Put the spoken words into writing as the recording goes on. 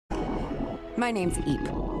My name's Eep.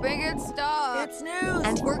 Bring it, stop. It's news.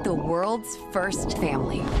 And we're the world's first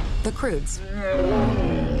family, the Croods.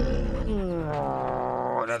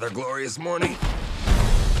 Another glorious morning.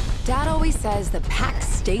 Dad always says the pack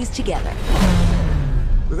stays together.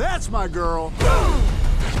 That's my girl.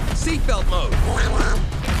 Seatbelt mode.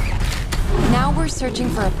 Now we're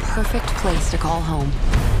searching for a perfect place to call home.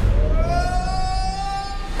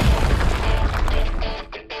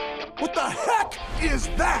 What the heck is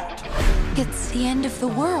that? It's the end of the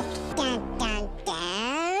world.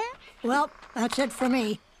 Well, that's it for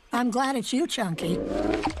me. I'm glad it's you, Chunky.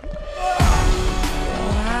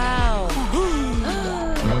 Wow.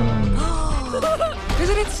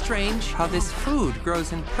 Isn't it strange how this food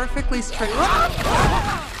grows in perfectly straight...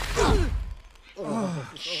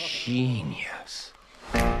 Genius.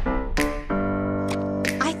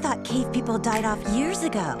 I thought cave people died off years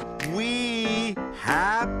ago. We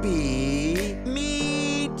happy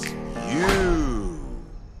meet you.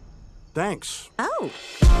 Thanks. Oh.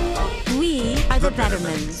 We are the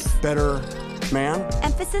Bettermans. Better man?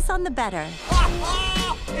 Emphasis on the better.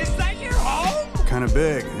 Is that your home? Kind of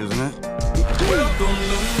big, isn't it?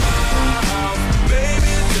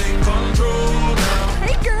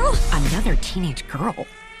 Hey, girl. Another teenage girl.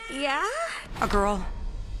 Yeah? A girl.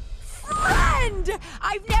 Friend!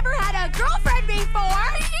 I've never had a girlfriend before. Me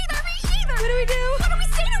either. What do we do? What do we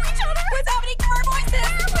say to each other? What's happening to our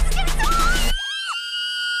voices? What's getting on?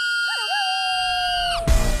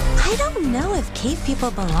 I don't know if cave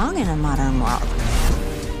people belong in a modern world.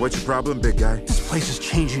 What's your problem, big guy? This place is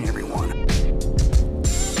changing everyone.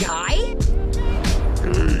 Guy?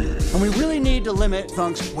 And we really need to limit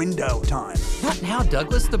Thunk's window time. Not now,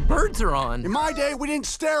 Douglas. The birds are on. In my day, we didn't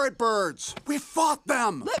stare at birds. We fought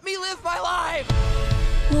them. Let me live my life!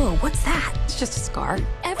 Whoa, what's that? It's just a scar.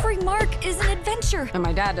 Every mark is an adventure. And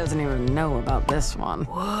my dad doesn't even know about this one.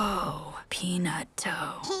 Whoa, peanut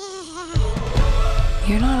toe.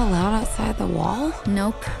 You're not allowed outside the wall?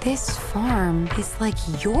 Nope. This farm is like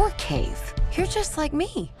your cave. You're just like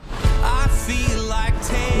me. I feel like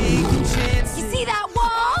taking chances. You see that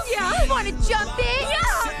wall? Yeah. Want to jump in? Yeah.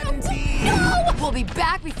 No! We'll be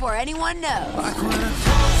back before anyone knows.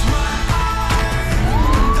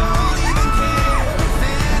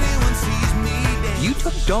 You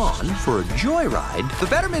took Dawn for a joyride. The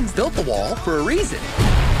Bettermans built the wall for a reason.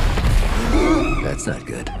 That's not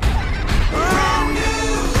good.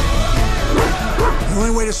 The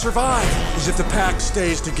only way to survive is if the pack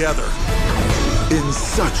stays together. In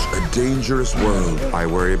such a dangerous world, I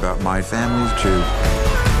worry about my family too.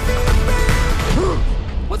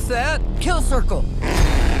 What's that? Kill circle.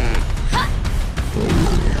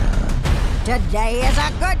 Today is a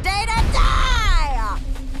good day to die!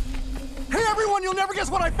 Hey, everyone, you'll never guess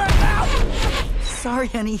what I found out! Sorry,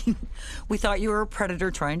 honey. We thought you were a predator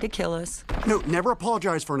trying to kill us. No, never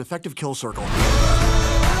apologize for an effective kill circle.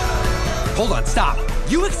 Hold on, stop.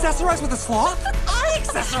 You accessorize with a sloth? I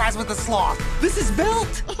accessorize with a sloth. This is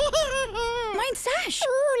built. Mine's Sash.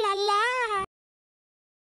 Ooh la la.